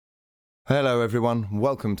Hello everyone,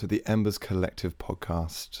 welcome to the Embers Collective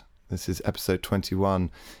podcast. This is episode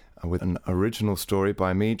 21 with an original story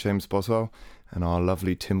by me, James Boswell, and our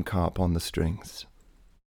lovely Tim Karp on the strings.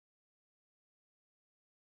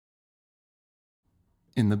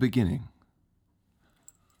 In the beginning.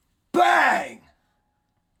 Bang!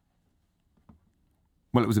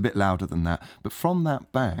 Well, it was a bit louder than that, but from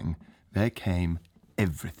that bang, there came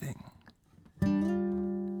everything.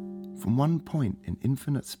 From one point in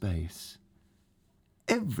infinite space,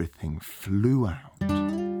 everything flew out,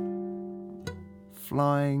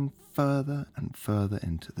 flying further and further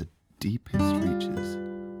into the deepest reaches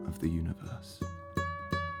of the universe.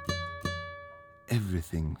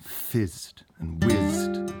 Everything fizzed and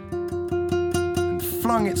whizzed and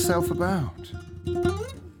flung itself about.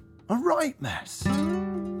 A right mess,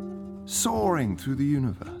 soaring through the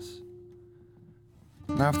universe.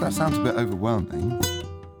 Now, if that sounds a bit overwhelming,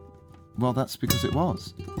 well, that's because it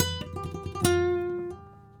was.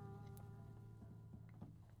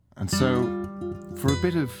 And so, for a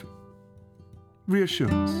bit of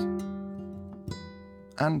reassurance,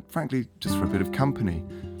 and frankly, just for a bit of company,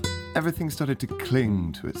 everything started to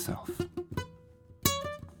cling to itself.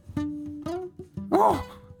 Oh!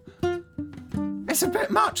 It's a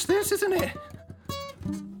bit much, this, isn't it?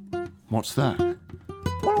 What's that?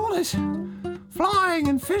 Well, all this flying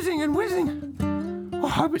and fizzing and whizzing. I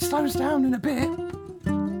hope it slows down in a bit.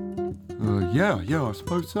 Yeah, I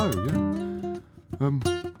suppose so, yeah.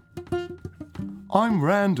 I'm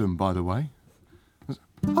Random, by the way.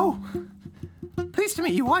 Oh, pleased to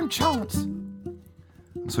meet you, I'm Chance.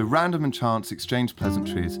 And so Random and Chance exchanged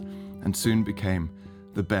pleasantries and soon became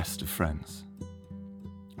the best of friends.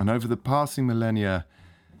 And over the passing millennia,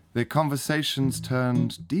 their conversations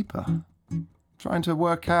turned deeper, trying to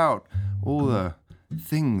work out all the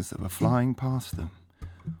things that were flying past them.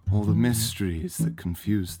 All the mysteries that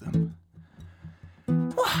confuse them.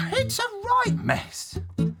 Well, it's a right mess.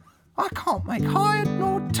 I can't make head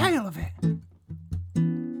nor tail of it.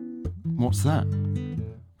 What's that?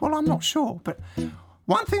 Well, I'm not sure, but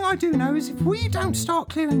one thing I do know is if we don't start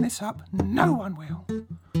clearing this up, no one will.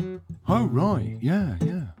 Oh, right, yeah.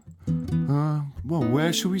 Well,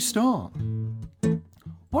 where shall we start?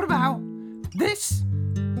 What about this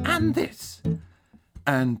and this?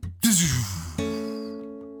 And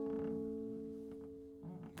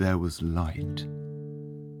there was light.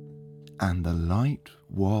 And the light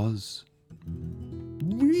was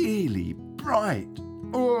really bright.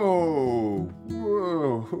 Oh,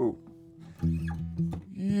 whoa.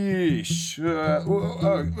 Yeesh.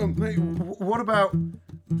 What about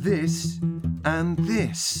this and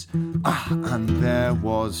this? And there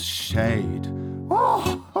was shade.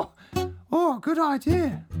 Oh, good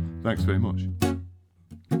idea. Thanks very much.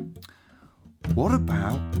 What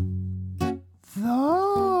about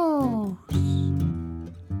those?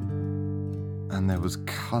 And there was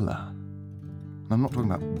colour. And I'm not talking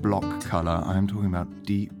about block colour, I am talking about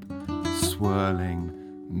deep, swirling,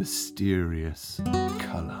 mysterious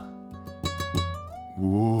colour.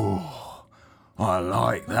 Whoa, I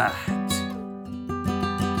like that.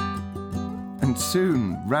 And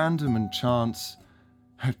soon, Random and Chance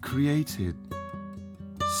had created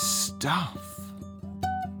stuff.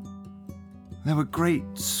 There were great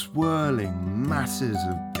swirling masses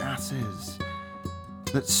of gases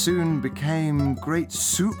that soon became great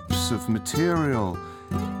soups of material.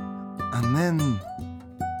 And then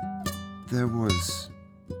there was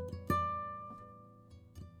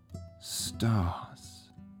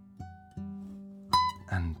stars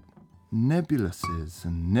and nebuluses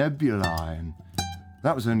and nebulae, and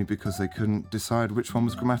that was only because they couldn't decide which one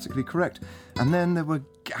was grammatically correct. And then there were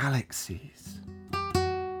galaxies.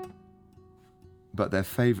 But their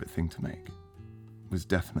favourite thing to make was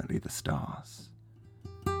definitely the stars,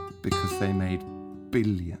 because they made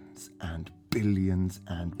billions and billions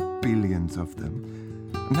and billions of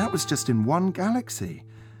them. And that was just in one galaxy.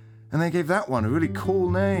 And they gave that one a really cool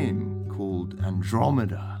name called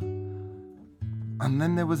Andromeda. And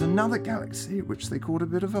then there was another galaxy which they called a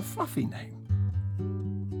bit of a fluffy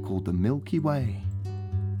name, called the Milky Way.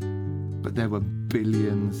 But there were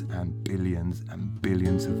billions and billions and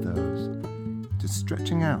billions of those, just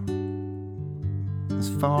stretching out as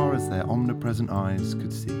far as their omnipresent eyes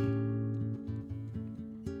could see.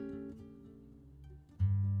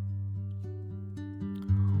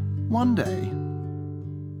 One day,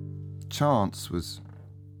 Chance was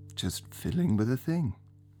just fiddling with a thing.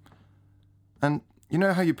 And you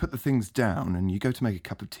know how you put the things down and you go to make a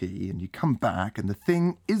cup of tea and you come back and the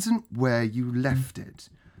thing isn't where you left it.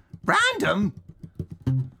 Random,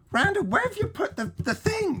 where have you put the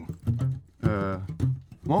thing?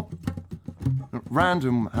 What?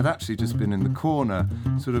 Random had actually just been in the corner,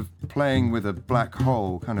 sort of playing with a black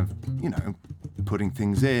hole, kind of, putting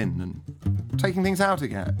things in and taking things out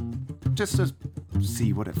again, just to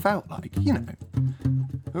see what it felt like,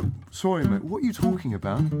 Oh, sorry, mate, what are you talking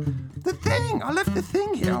about? The thing! I left the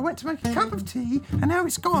thing here. I went to make a cup of tea, and now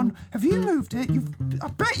it's gone. Have you moved it? I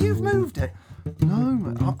bet you've moved it. No,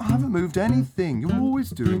 mate, I haven't moved anything. You're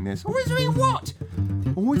always doing this. Always doing what?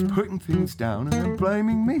 Always putting things down and then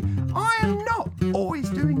blaming me. I am not always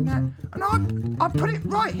doing that. And I put it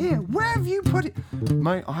right here. Where have you put it?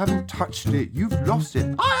 Mate, I haven't touched it. You've lost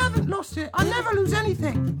it. I haven't lost it. I never lose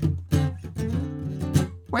anything.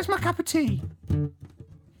 Where's my cup of tea?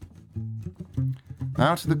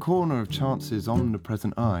 Out of the corner of Chance's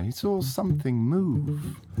omnipresent eye, he saw something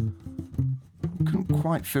move. Couldn't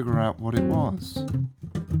quite figure out what it was.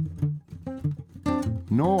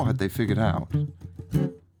 Nor had they figured out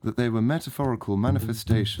that they were metaphorical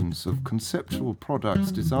manifestations of conceptual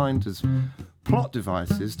products designed as plot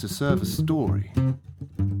devices to serve a story.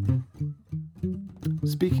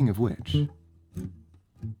 Speaking of which,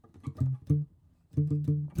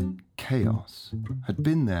 Chaos had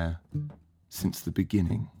been there since the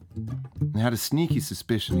beginning. They had a sneaky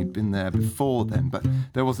suspicion he'd been there before then, but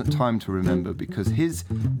there wasn't time to remember because his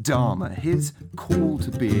dharma, his call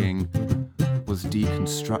to being, was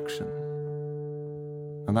deconstruction.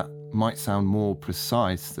 And that might sound more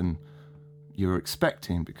precise than you're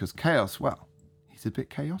expecting because Chaos, well, he's a bit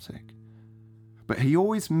chaotic. But he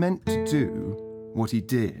always meant to do what he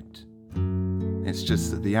did. It's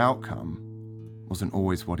just that the outcome wasn't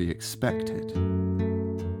always what he expected.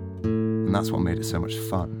 And that's what made it so much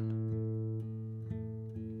fun.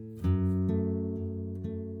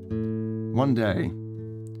 One day,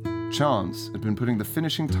 Chance had been putting the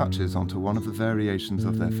finishing touches onto one of the variations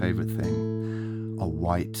of their favourite thing, a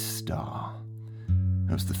white star.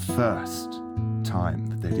 It was the first time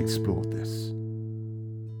that they'd explored this.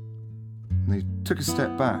 And they took a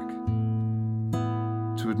step back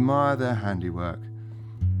to admire their handiwork.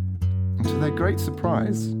 And to their great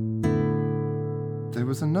surprise, there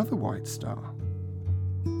was another white star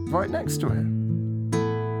right next to it.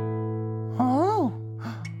 Oh,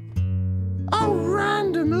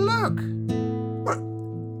 Random, look!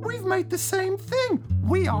 We've made the same thing.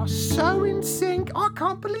 We are so in sync. I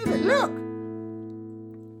can't believe it. Look!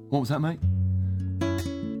 What was that, mate?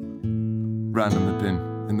 Random had been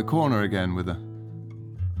in the corner again with a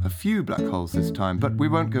few black holes this time, but we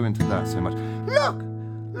won't go into that so much. Look,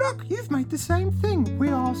 you've made the same thing. We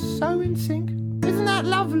are so in sync. Isn't that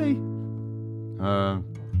lovely?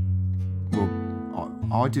 Well,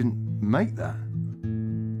 I didn't make that.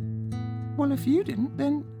 Well, if you didn't,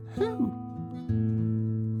 then who?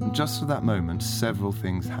 And just at that moment, several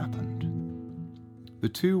things happened. The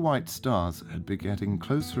two white stars that had been getting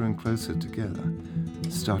closer and closer together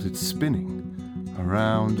started spinning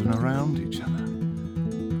around and around each other.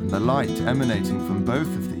 And the light emanating from both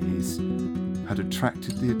of these had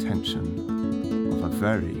attracted the attention of a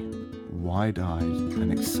very wide-eyed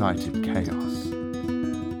and excited Chaos.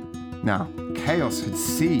 Now, Chaos had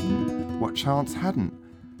seen what Chance hadn't,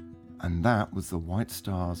 and that was the white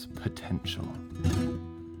star's potential.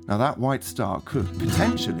 Now, that white star could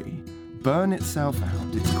potentially burn itself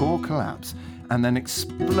out, its core collapse, and then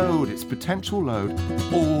explode its potential load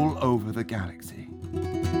all over the galaxy.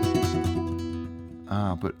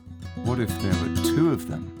 But what if there were two of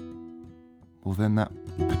them? Well, then that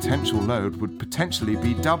potential load would potentially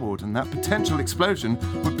be doubled, and that potential explosion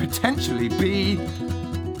would potentially be,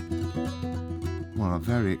 well, a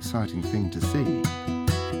very exciting thing to see.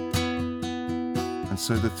 And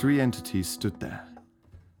so the three entities stood there,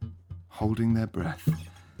 holding their breath,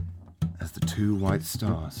 as the two white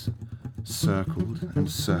stars circled and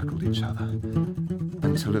circled each other,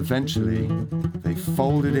 until eventually they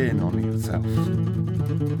folded in on itself.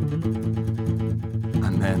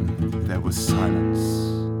 And then there was silence.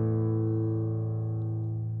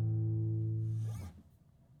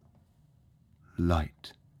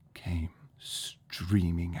 Light came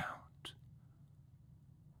streaming out,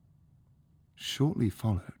 shortly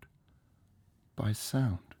followed by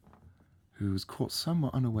sound, who was caught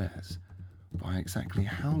somewhat unawares by exactly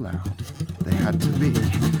how loud they had to be.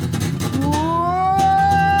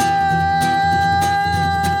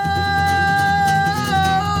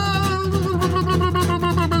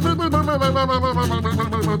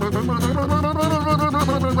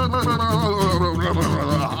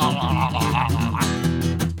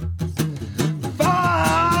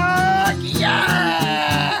 Fuck yes!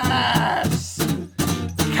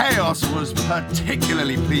 Chaos was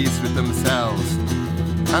particularly pleased with themselves,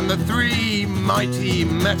 and the three mighty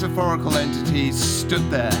metaphorical entities stood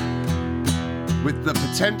there, with the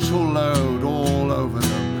potential load all over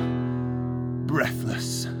them,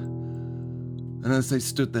 breathless. And as they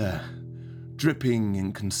stood there, dripping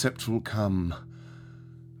in conceptual cum,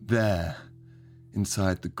 there,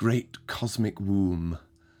 inside the great cosmic womb,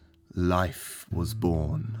 life was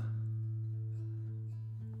born.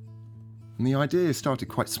 And the idea started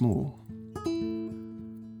quite small,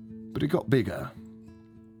 but it got bigger,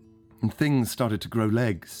 and things started to grow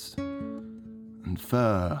legs, and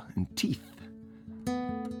fur, and teeth,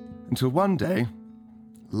 until one day,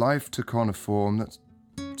 life took on a form that's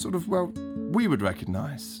sort of, well, we would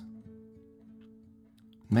recognise.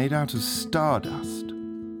 Made out of stardust.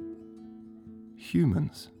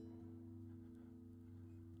 Humans.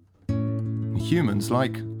 Humans,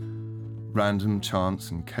 like random chance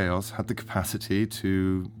and chaos, had the capacity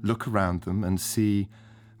to look around them and see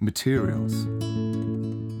materials.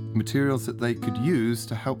 Materials that they could use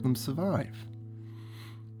to help them survive.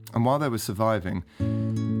 And while they were surviving,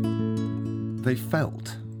 they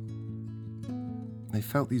felt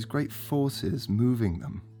these great forces moving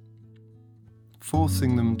them,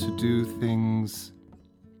 forcing them to do things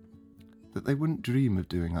that they wouldn't dream of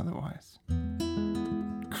doing otherwise.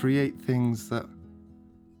 Create things that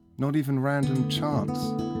not even random chance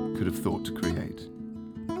could have thought to create.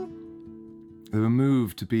 They were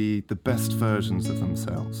moved to be the best versions of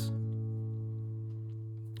themselves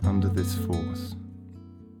under this force.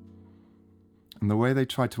 And the way they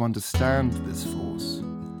tried to understand this force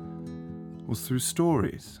was through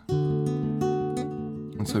stories.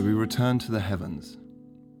 And so we returned to the heavens.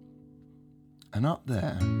 And up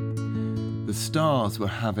there, the stars were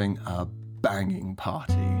having a banging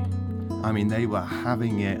party. I mean, they were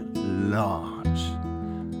having it large.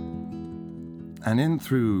 And in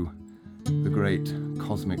through the great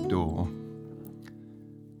cosmic door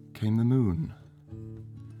came the moon,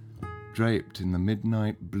 draped in the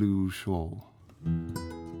midnight blue shawl.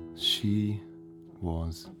 She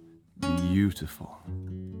was beautiful.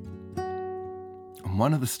 And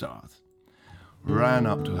one of the stars ran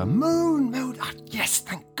up to her. Moon! Yes,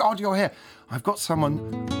 thank God you're here. I've got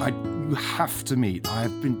someone you have to meet. I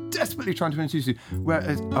have been desperately trying to introduce you. Where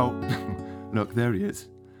is... Oh, look, there he is.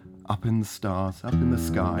 Up in the stars, up in the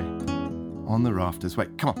sky, on the rafters.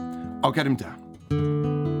 Wait, come on. I'll get him down.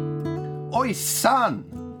 Oi, son!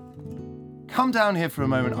 Come down here for a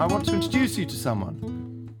moment. I want to introduce you to someone.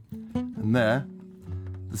 And there,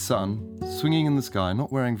 the sun, swinging in the sky,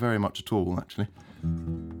 not wearing very much at all, actually,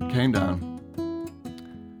 came down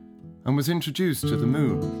and was introduced to the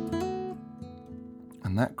moon.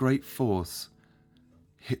 And that great force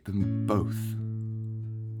hit them both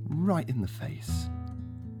right in the face.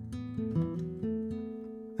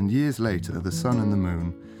 And years later, the sun and the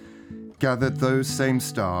moon gathered those same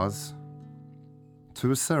stars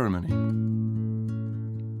to a ceremony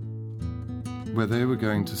where they were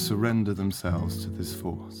going to surrender themselves to this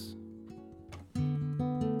force.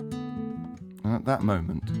 And at that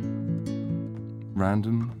moment,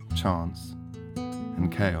 random, chance,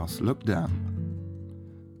 and chaos looked down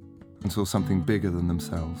and saw something bigger than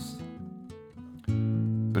themselves.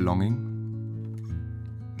 Belonging,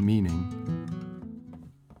 meaning,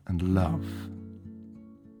 and love.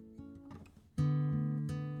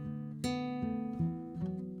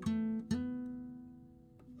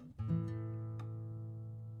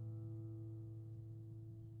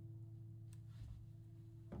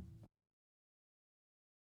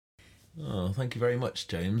 Oh, thank you very much,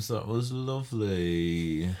 James. That was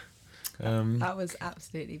lovely. That was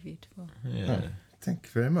absolutely beautiful. Yeah. Oh, thank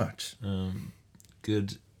you very much.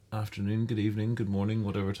 Good afternoon, good evening, good morning,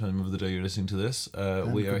 whatever time of the day you're listening to this. We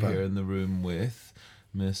are goodbye. here in the room with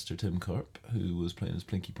Mr. Tim Karp, who was playing his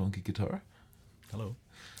Plinky Plonky guitar. Hello.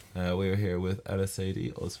 We are here with Ella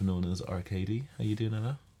Sadie, also known as Arcady. How you doing,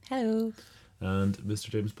 Ella? Hello. And Mr.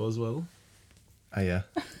 James Boswell. Yeah.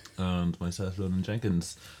 And myself, Ronan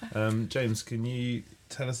Jenkins. James, can you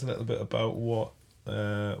tell us a little bit about what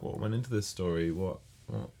went into this story? What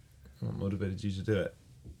motivated you to do it?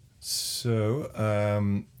 So,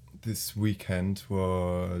 this weekend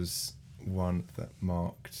was one that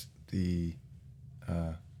marked the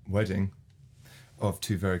wedding of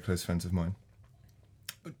two very close friends of mine,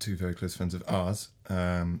 two very close friends of ours,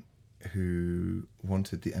 who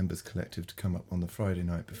wanted the Embers Collective to come up on the Friday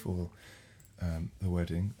night before the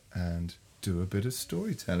wedding and do a bit of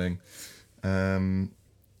storytelling.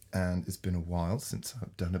 And it's been a while since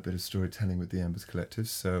I've done a bit of storytelling with the Embers Collective,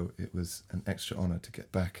 so it was an extra honour to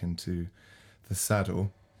get back into the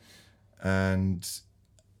saddle. And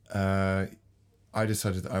I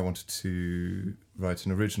decided that I wanted to write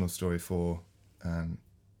an original story for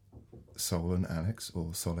Sol and Alex,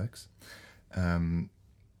 or Solex,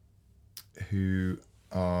 who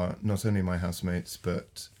are not only my housemates,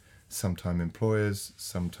 but sometime employers,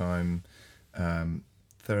 sometime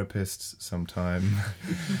therapists, sometime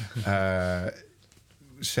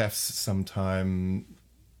chefs, sometime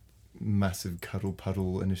massive cuddle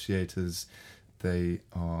puddle initiators. They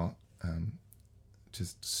are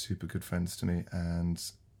just super good friends to me, and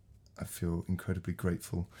I feel incredibly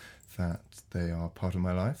grateful that they are part of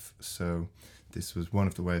my life. So this was one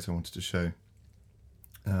of the ways I wanted to show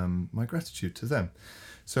my gratitude to them.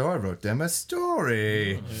 So I wrote them a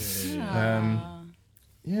story.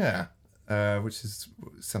 Which is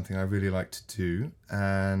something I really like to do,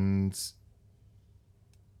 and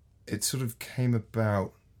it sort of came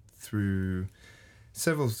about through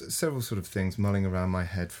several sort of things mulling around my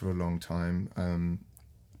head for a long time.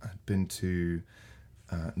 I'd been to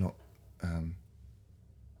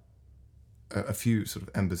a few sort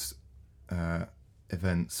of Embers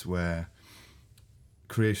events where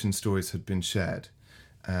creation stories had been shared,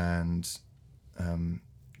 and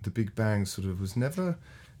the Big Bang sort of was never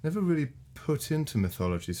really put into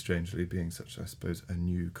mythology, strangely, being such, I suppose, a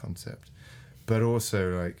new concept, but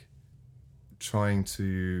also like trying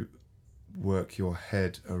to work your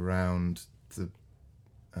head around the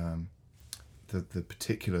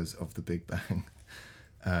particulars of the Big Bang.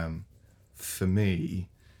 For me,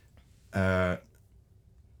 we're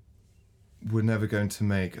never going to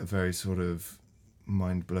make a very sort of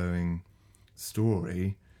mind-blowing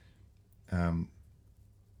story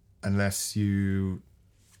unless you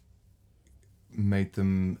made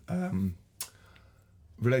them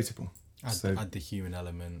relatable. Add the human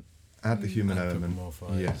element. Add the human element.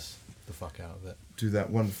 Yes. The fuck out of it. Do that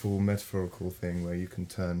wonderful metaphorical thing where you can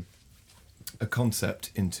turn a concept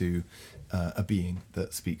into a being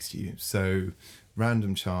that speaks to you. So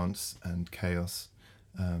random chance and chaos,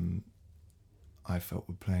 I felt,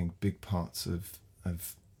 were playing big parts of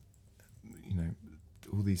you know,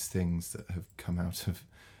 all these things that have come out of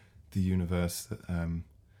the universe that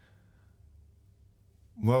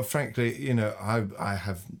well, frankly, you know, I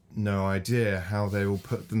have no idea how they all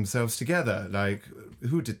put themselves together. Like,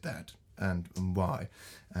 who did that and why?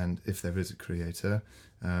 And if there is a creator,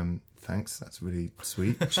 thanks, that's really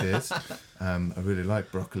sweet. Cheers. I really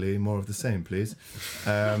like broccoli. More of the same, please.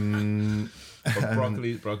 Broccoli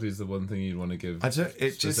is the one thing you'd want to give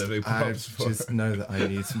specific props for. I just know that I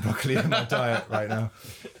need some broccoli in my diet right now.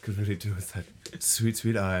 Could really do with that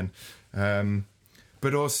sweet iron.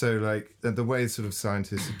 But also, like, the way sort of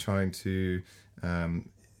scientists are trying to, you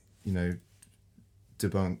know,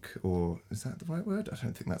 debunk, or is that the right word? I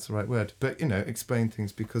don't think that's the right word. But, you know, explain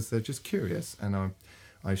things because they're just curious. And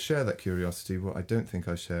I share that curiosity. What I don't think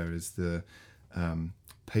I share is the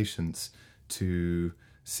patience to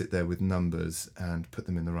sit there with numbers and put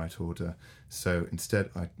them in the right order. So instead,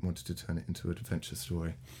 I wanted to turn it into an adventure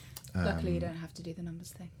story. Luckily, you don't have to do the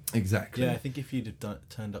numbers thing. Exactly. Yeah, I think if you'd have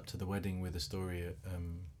turned up to the wedding with a story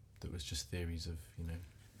that was just theories of, you know,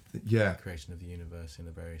 the creation of the universe in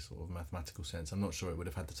a very sort of mathematical sense, I'm not sure it would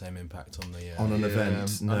have had the same impact on the on an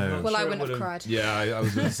event. No. Well, I wouldn't have cried. Yeah, I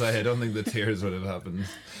was going to say, I don't think the tears would have happened.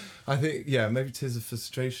 I think, maybe tears of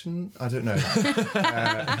frustration. I don't know.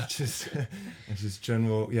 just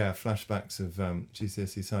general, flashbacks of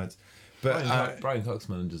GCSE science. But Brian Cox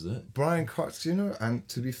manages it. Brian Cox, you know, and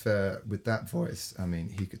to be fair, with that voice, I mean,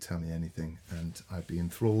 he could tell me anything and I'd be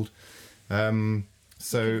enthralled. So you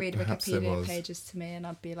could read perhaps Wikipedia pages to me and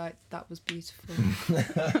I'd be like, that was beautiful.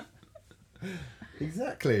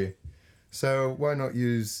 Exactly. So why not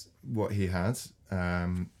use what he has,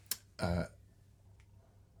 an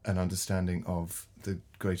understanding of the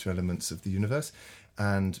greater elements of the universe,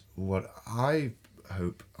 and what I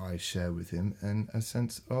hope I share with him in a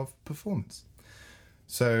sense of performance.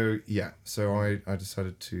 So I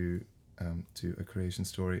decided to do a creation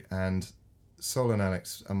story, and Sol and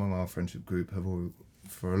Alex, among our friendship group, have all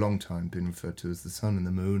for a long time been referred to as the sun and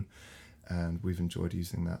the moon, and we've enjoyed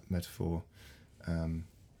using that metaphor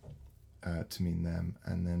to mean them.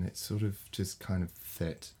 And then it sort of just kind of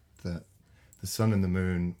fit that the sun and the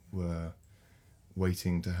moon were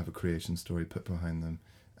waiting to have a creation story put behind them,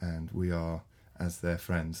 and we are, as their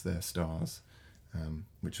friends, their stars,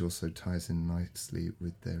 which also ties in nicely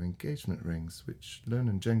with their engagement rings, which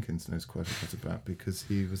Lernan Jenkins knows quite a lot about because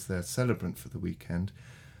he was their celebrant for the weekend.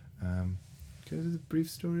 Can I do a brief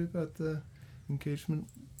story about the engagement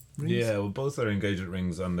rings? Yeah, well, both their engagement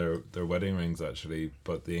rings and their wedding rings, actually,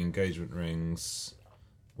 but the engagement rings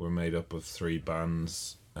were made up of 3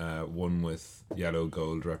 bands, one with yellow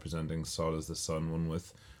gold representing Sol as the sun, one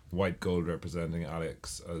with white gold representing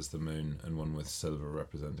Alex as the moon, and one with silver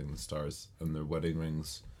representing the stars. And their wedding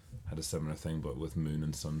rings had a similar thing, but with moon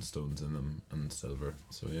and sunstones in them and silver.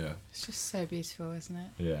 So yeah, It's just so beautiful, isn't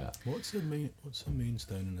it? yeah. What's a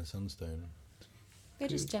moonstone and a sunstone? They're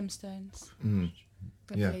just gemstones, Mm.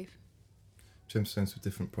 I Yeah. believe. Gemstones with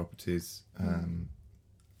different properties, and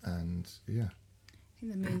yeah, I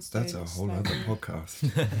think the moonstone. that's a whole other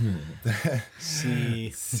podcast.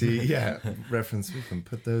 See, yeah, reference. We can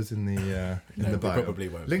put those in the bio. Probably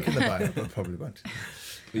won't. Link in the bio, but probably won't.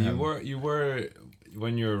 But you were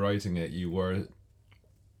when you were writing it, you were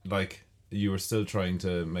still trying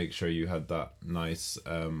to make sure you had that nice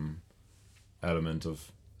element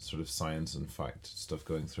of sort of science and fact stuff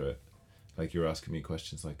going through it. Like you were asking me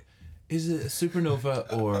questions like, is it a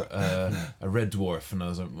supernova or a red dwarf? And I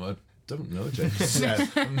was like, well, I don't know, James. Yeah.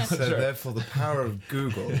 I'm not So sure. therefore, the power of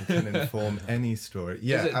Google can inform any story.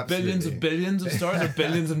 Yeah, Is it billions of billions of stars or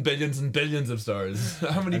billions and billions and billions of stars?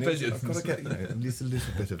 How many billions? I've got to get at least a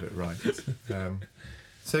little bit of it right.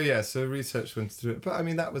 So research went through it, but I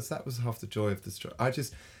mean that was half the joy of the story.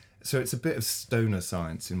 So it's a bit of stoner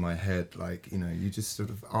science in my head. Like, you just sort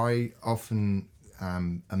of. I often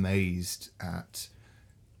am amazed at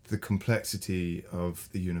the complexity of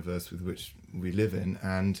the universe with which we live in,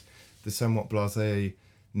 and the somewhat blasé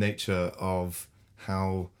nature of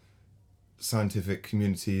how scientific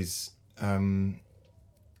communities kind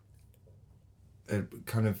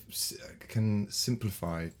of can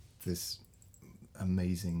simplify this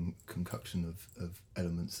amazing concoction of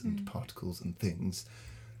elements and particles and things,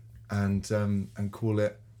 and call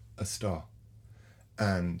it a star.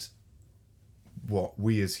 And what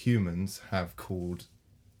we as humans have called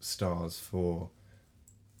stars for,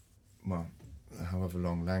 well, however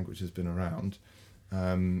long language has been around,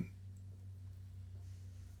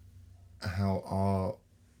 how our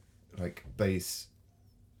base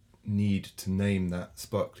need to name that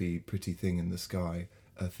sparkly pretty thing in the sky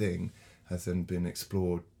a thing has then been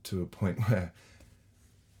explored to a point where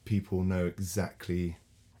people know exactly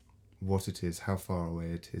what it is, how far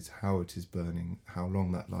away it is, how it is burning, how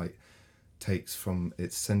long that light takes from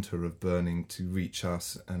its center of burning to reach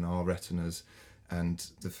us and our retinas, and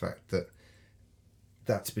the fact that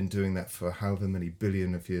that's been doing that for however many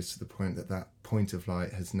billion of years, to the point that point of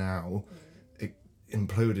light has now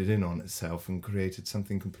imploded in on itself and created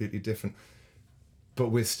something completely different. But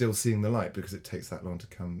we're still seeing the light because it takes that long to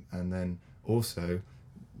come. And then also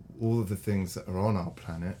all of the things that are on our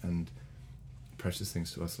planet and precious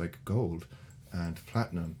things to us like gold and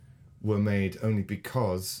platinum were made only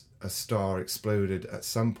because a star exploded at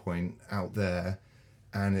some point out there,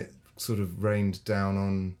 and it sort of rained down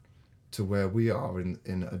on to where we are in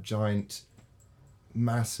a giant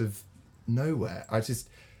massive nowhere.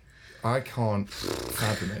 I can't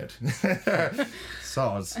fathom it.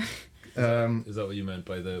 SARS. Is that what you meant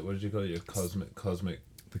by what did you call it? Your cosmic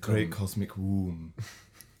The great cosmic womb.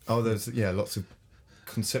 Oh, there's lots of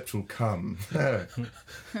conceptual cum.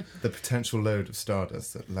 The potential load of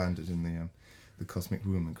stardust that landed in the cosmic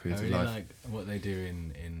womb and I created really life. like what they do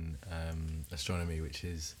in astronomy, which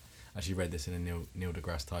is, I actually read this in a Neil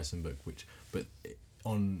deGrasse Tyson book,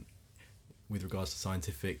 with regards to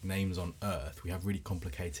scientific names on Earth, we have really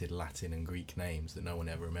complicated Latin and Greek names that no one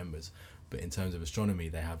ever remembers. But in terms of astronomy,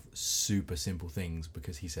 they have super simple things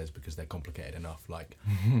because they're complicated enough, like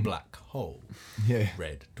black hole,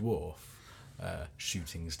 red dwarf,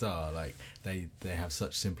 shooting star. Like they have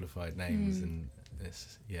such simplified names, and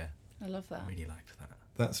this, I love that. I really liked that.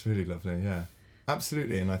 That's really lovely, yeah.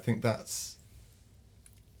 Absolutely, and I think that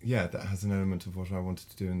has an element of what I wanted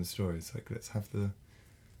to do in the story. It's like, let's have the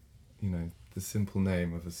simple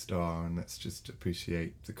name of a star, and let's just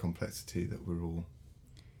appreciate the complexity that we're all,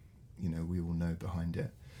 we all know behind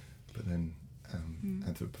it. But then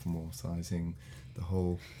anthropomorphizing the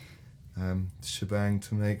whole shebang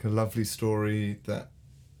to make a lovely story that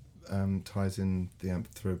ties in the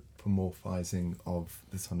anthropomorphizing of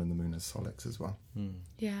the sun and the moon as solids as well.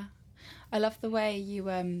 Yeah. I love the way you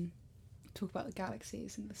talk about the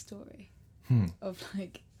galaxies in the story of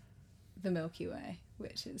the Milky Way,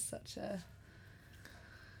 which is such a...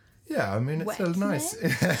 Yeah, I mean, it's a Wet nice...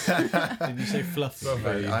 Did you say fluffy?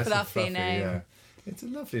 I said Fluffy name. Yeah. It's a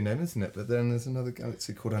lovely name, isn't it? But then there's another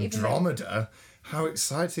galaxy called Even Andromeda. How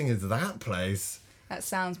exciting is that place? That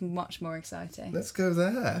sounds much more exciting. Let's go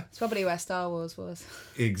there. It's probably where Star Wars was.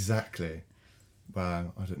 Exactly.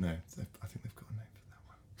 Well, I don't know. I think they've got a name for that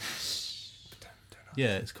one. But don't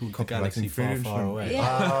Yeah, it's called the Copyrighting Galaxy Far, free Far Away.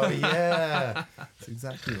 Yeah. Oh, yeah. That's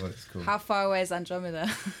exactly what it's called. How far away is Andromeda?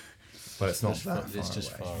 Well, it's not Just that far- far it's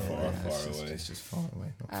just away. far Yeah, away. it's Far just- away. It's just far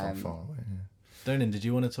away, not far away. Yeah. Donan, did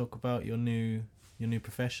you want to talk about your new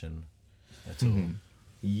profession at all? Mhm.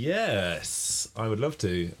 Yes, I would love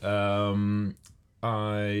to.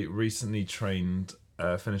 I recently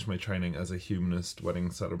finished my training as a humanist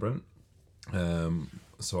wedding celebrant.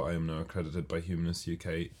 So I am now accredited by Humanist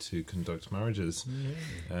UK to conduct marriages.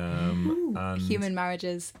 And Human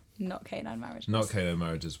marriages, not canine marriages. not canine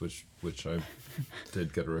marriages, which I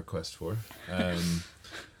did get a request for. And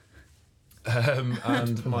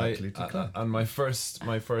my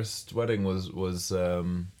first wedding was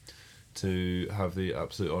to have the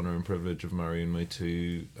absolute honour and privilege of marrying my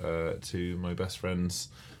two my best friends,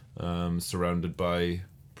 surrounded by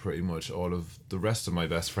pretty much all of the rest of my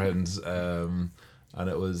best friends, and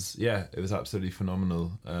it was absolutely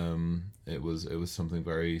phenomenal. It was something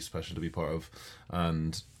very special to be part of,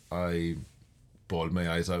 and I bawled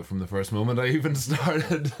my eyes out from the first moment I even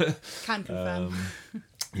started. Can confirm.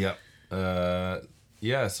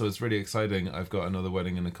 So it's really exciting. I've got another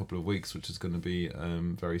wedding in a couple of weeks, which is going to be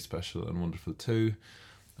very special and wonderful too.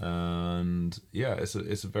 And yeah, it's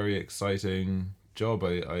a very exciting job.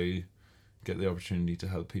 I get the opportunity to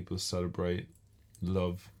help people celebrate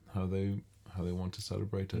love how they want to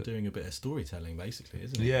celebrate it. Doing a bit of storytelling, basically,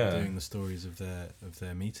 isn't it? Yeah. Doing the stories of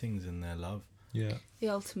their meetings and their love. Yeah. The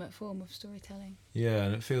ultimate form of storytelling. Yeah,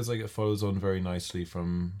 and it feels like it follows on very nicely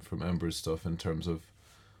from Ember's stuff in terms of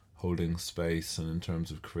holding space and in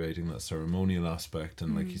terms of creating that ceremonial aspect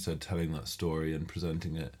and, like you said, telling that story and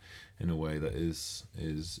presenting it in a way that is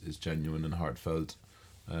genuine and heartfelt,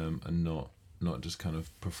 and not just kind of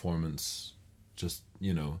performance, just,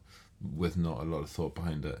 with not a lot of thought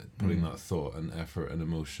behind it, putting that thought and effort and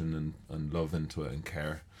emotion and love into it and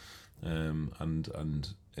care, and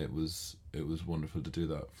it was wonderful to do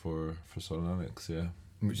that for Sol and Alex, yeah.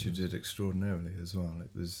 Which you did extraordinarily as well.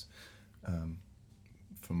 It was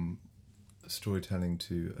from storytelling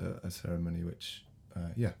to a ceremony which,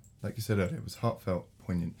 like you said earlier, it was heartfelt,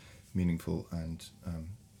 poignant, meaningful, and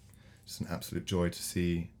just an absolute joy to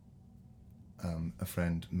see a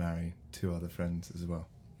friend marry two other friends as well.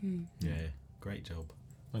 Yeah, great job.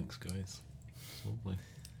 Thanks, guys. Lovely.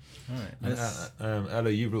 All right. Ella,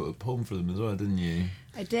 you wrote a poem for them as well, didn't you?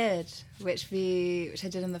 I did, which I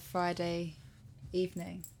did on the Friday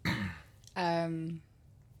evening,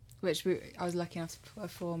 which I was lucky enough to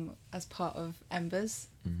perform as part of Embers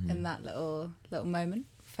in that little moment,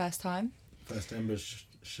 first time. First Embers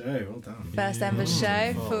show, well done. First Embers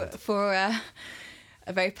show for a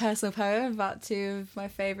very personal poem about two of my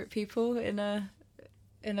favourite people in a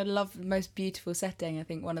most beautiful setting. I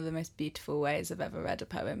think one of the most beautiful ways I've ever read a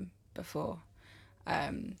poem before.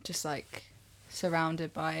 Just like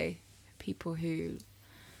surrounded by people who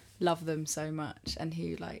love them so much and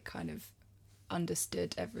who like kind of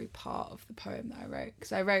understood every part of the poem that I wrote.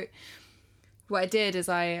 Because what I did is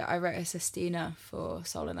I wrote a sestina for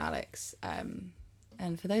Sol and Alex. And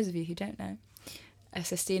for those of you who don't know, a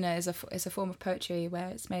sestina is a form of poetry where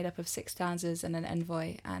it's made up of 6 stanzas and an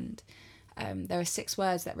envoy, and there are 6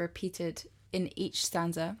 words that are repeated in each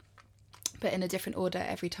stanza, but in a different order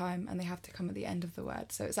every time, and they have to come at the end of the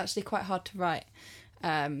word. So it's actually quite hard to write.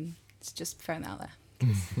 It's just throwing that out there.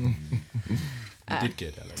 You did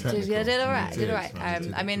good, Alex. I did all right.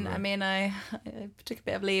 I took a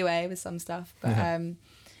bit of leeway with some stuff, but I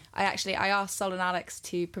asked Sol and Alex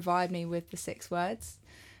to provide me with the 6 words,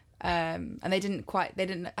 and I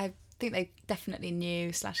think they definitely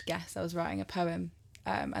knew / guessed I was writing a poem,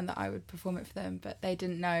 and that I would perform it for them, but they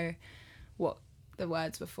didn't know what the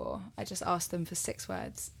words were for. I just asked them for 6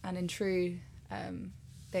 words, and in true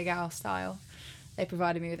Big Al style, they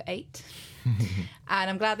provided me with 8. And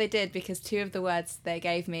I'm glad they did, because 2 of the words they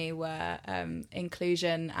gave me were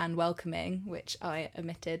inclusion and welcoming, which I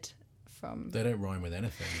omitted from. They don't rhyme with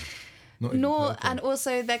anything. And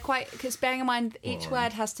also they're quite, because bearing in mind each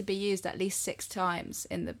word has to be used at least 6 times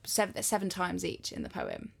in the 7 times each in the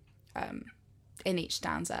poem, in each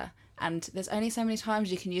stanza, and there's only so many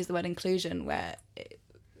times you can use the word inclusion where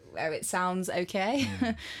it sounds okay.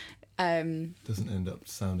 Doesn't end up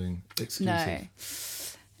sounding exclusive.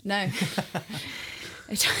 No.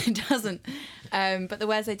 It doesn't. But the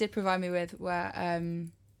words they did provide me with were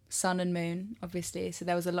sun and moon, obviously. So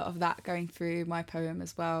there was a lot of that going through my poem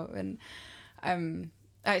as well. And I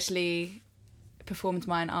actually performed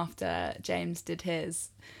mine after James did his.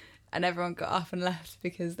 And everyone got up and left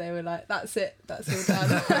because they were like, that's it, that's all done.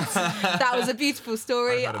 That was a beautiful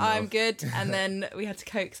story, I'm good. And then we had to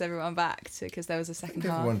coax everyone back because there was a second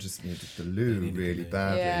half. Everyone just needed the loo really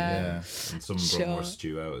badly, yeah. And someone brought more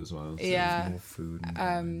stew out as well. So yeah. More food.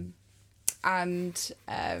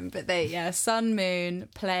 But sun, moon,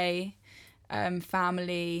 play,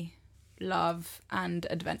 family, love, and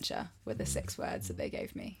adventure were the 6 words that they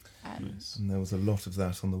gave me. And there was a lot of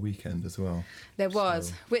that on the weekend as well. There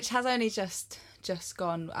was, which has only just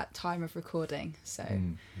gone at time of recording, so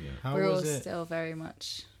How we're all was it? still very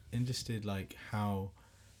much Interested, like how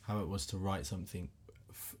it was to write something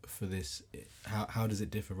for this. How does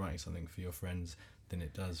it differ writing something for your friends than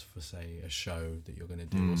it does for, say, a show that you're going to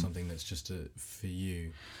do or something that's just for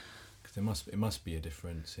you? Because it must be a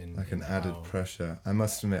difference in Like an added pressure. I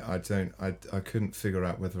must admit, I couldn't figure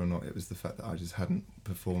out whether or not it was the fact that I just hadn't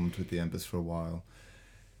performed with the Embers for a while,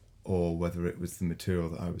 or whether it was the material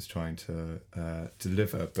that I was trying to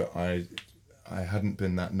deliver. But I hadn't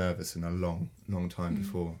been that nervous in a long time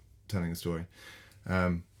before telling a story.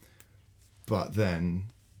 But then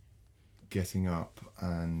getting up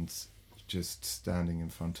and just standing in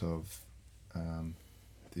front of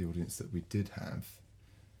the audience that we did have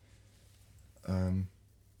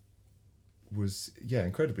was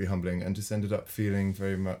incredibly humbling, and just ended up feeling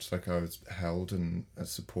very much like I was held and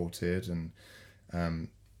supported, and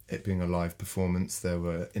it being a live performance, there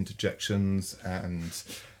were interjections and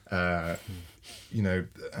and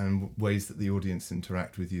ways that the audience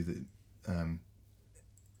interact with you that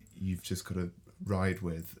you've just got to ride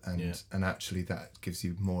with, and actually that gives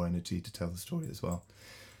you more energy to tell the story as well.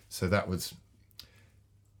 So that was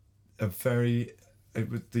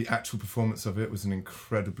the actual performance of it was an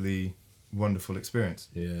incredibly wonderful experience.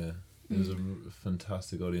 Yeah, it was a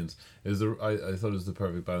fantastic audience. It was I thought it was the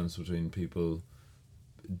perfect balance between people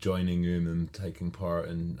joining in and taking part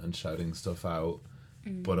and shouting stuff out,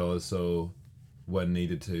 but also when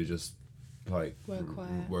needed to just like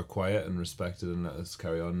we're quiet and respect it and let us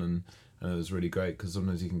carry on. And it was really great, because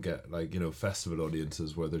sometimes you can get like, festival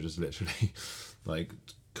audiences where they're just literally like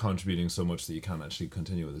contributing so much that you can't actually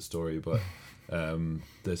continue with the story. But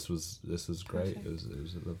this was great. It was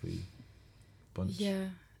a lovely bunch.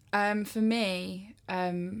 For me,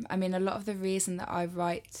 I mean, a lot of the reason that I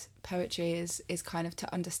write poetry is kind of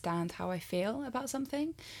to understand how I feel about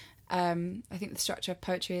something. I think the structure of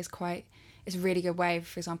poetry is a really good way,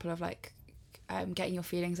 for example, of like getting your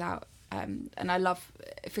feelings out. And I love,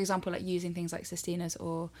 for example, like using things like sestinas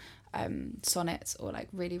or sonnets, or like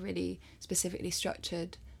really, really specifically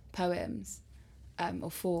structured poems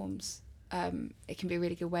or forms. It can be a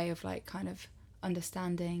really good way of like kind of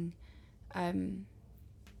understanding,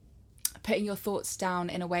 putting your thoughts down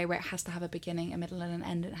in a way where it has to have a beginning, a middle, and an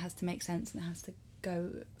end, and it has to make sense, and it has to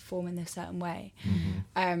form in this certain way.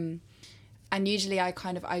 And usually I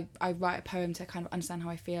write a poem to kind of understand how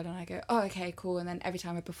I feel, and I go, oh, okay, cool. And then every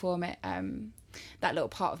time I perform it, that little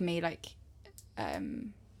part of me, like,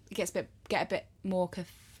 get a bit more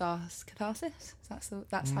catharsis.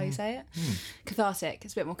 That's how you say it. Cathartic.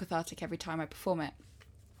 It's a bit more cathartic every time I perform it.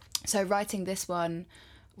 So writing this one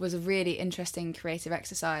was a really interesting creative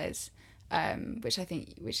exercise, which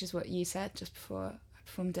is what you said just before I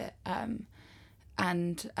performed it.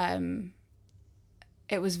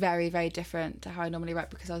 It was very, very different to how I normally write,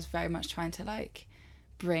 because I was very much trying to like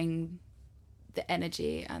bring the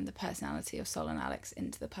energy and the personality of Sol and Alex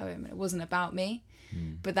into the poem. It wasn't about me,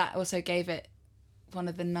 but that also gave it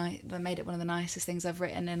that made it one of the nicest things I've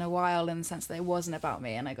written in a while, in the sense that it wasn't about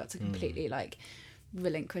me, and I got to completely like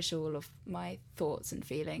relinquish all of my thoughts and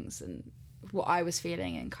feelings and what I was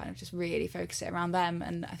feeling, and kind of just really focus it around them.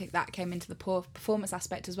 And I think that came into the performance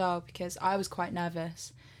aspect as well, because I was quite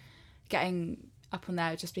nervous getting up on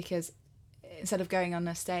there, just because instead of going on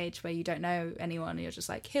a stage where you don't know anyone and you're just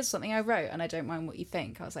like, here's something I wrote and I don't mind what you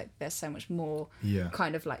think, I was like, there's so much more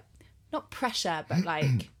kind of like, not pressure, but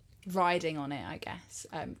like riding on it, I guess,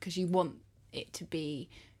 because you want it to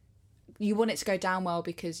go down well,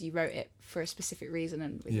 because you wrote it for a specific reason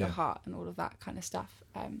and with your heart and all of that kind of stuff.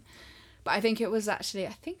 But I think it was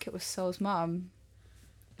Sol's mum,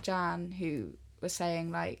 Jan, who was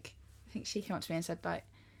saying, like, I think she came up to me and said, like,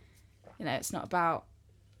 it's not about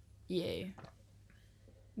you.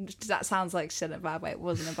 That sounds like shit in a bad way. It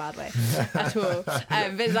wasn't a bad way at all.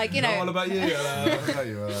 But like, not all about you.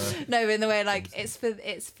 No, in the way like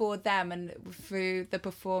it's for them, and through the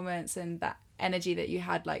performance and that energy that you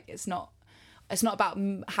had. Like, it's not about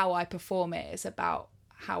how I perform it. It's about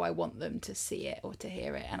how I want them to see it or to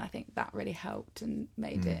hear it. And I think that really helped and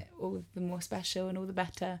made it all the more special and all the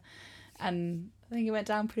better. And I think it went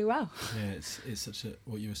down pretty well. Yeah, it's such a,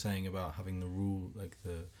 what you were saying about having the rule, like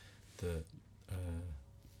the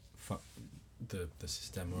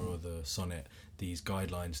systema or the sonnet, these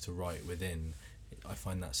guidelines to write within. I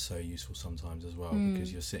find that so useful sometimes as well,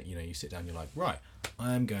 because you sit down, you're like, right,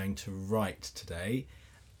 I am going to write today.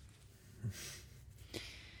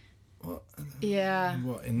 What? Yeah.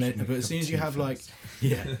 What? But as soon as you have like,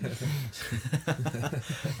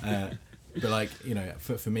 But like, you know,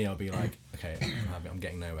 for me, I'll be like, okay, I'm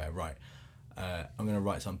getting nowhere. Right, I'm going to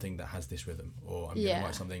write something that has this rhythm, or I'm going to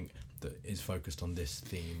write something that is focused on this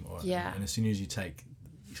theme. Or and as soon as you're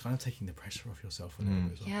kind of taking the pressure off yourself a little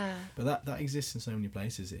bit as well. Yeah. But that exists in so many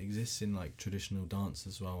places. It exists in like traditional dance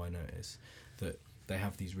as well. I notice that they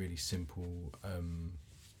have these really simple,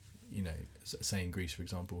 you know, say in Greece, for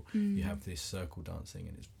example, you have this circle dancing,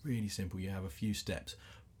 and it's really simple. You have a few steps,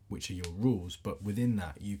 which are your rules, but within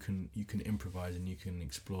that you can improvise and you can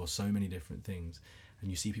explore so many different things. And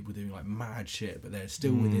you see people doing like mad shit, but they're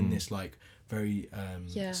still within this like very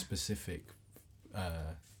specific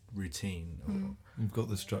routine. You've got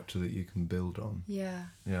the structure that you can build on. Yeah.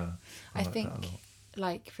 Yeah. I think,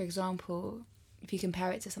 like, for example, if you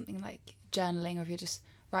compare it to something like journaling, or if you're just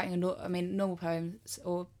writing normal poems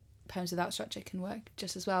or poems without structure can work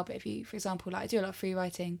just as well. But if you, for example, like I do a lot of free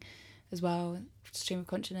writing as well, stream of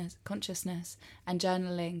consciousness and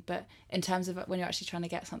journaling. But in terms of when you're actually trying to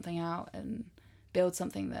get something out and build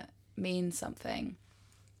something that means something,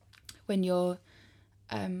 when you're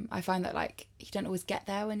I find that like you don't always get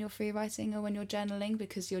there when you're free writing or when you're journaling,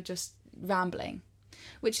 because you're just rambling,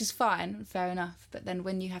 which is fine, fair enough. But then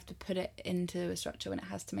when you have to put it into a structure, when it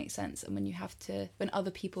has to make sense, and when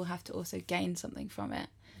other people have to also gain something from it,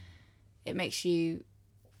 it makes you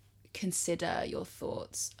consider your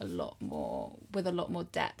thoughts with a lot more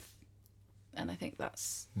depth. And I think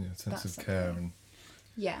that's a sense of care and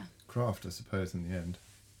craft, I suppose, in the end.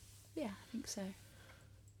 Yeah, I think so.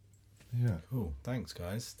 Yeah. Cool. Thanks,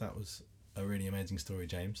 guys. That was a really amazing story,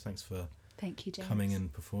 James. Thanks for Thank you, James. coming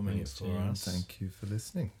and performing it for us. Thank you for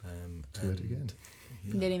listening to it again.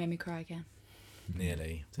 Yeah. Nearly made me cry again.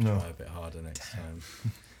 Nearly. To try a bit harder next time.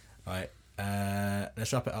 All right.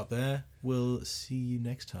 Let's wrap it up there. We'll see you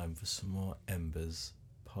next time for some more Embers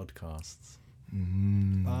podcasts.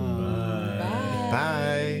 Bye. Bye.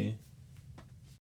 Bye.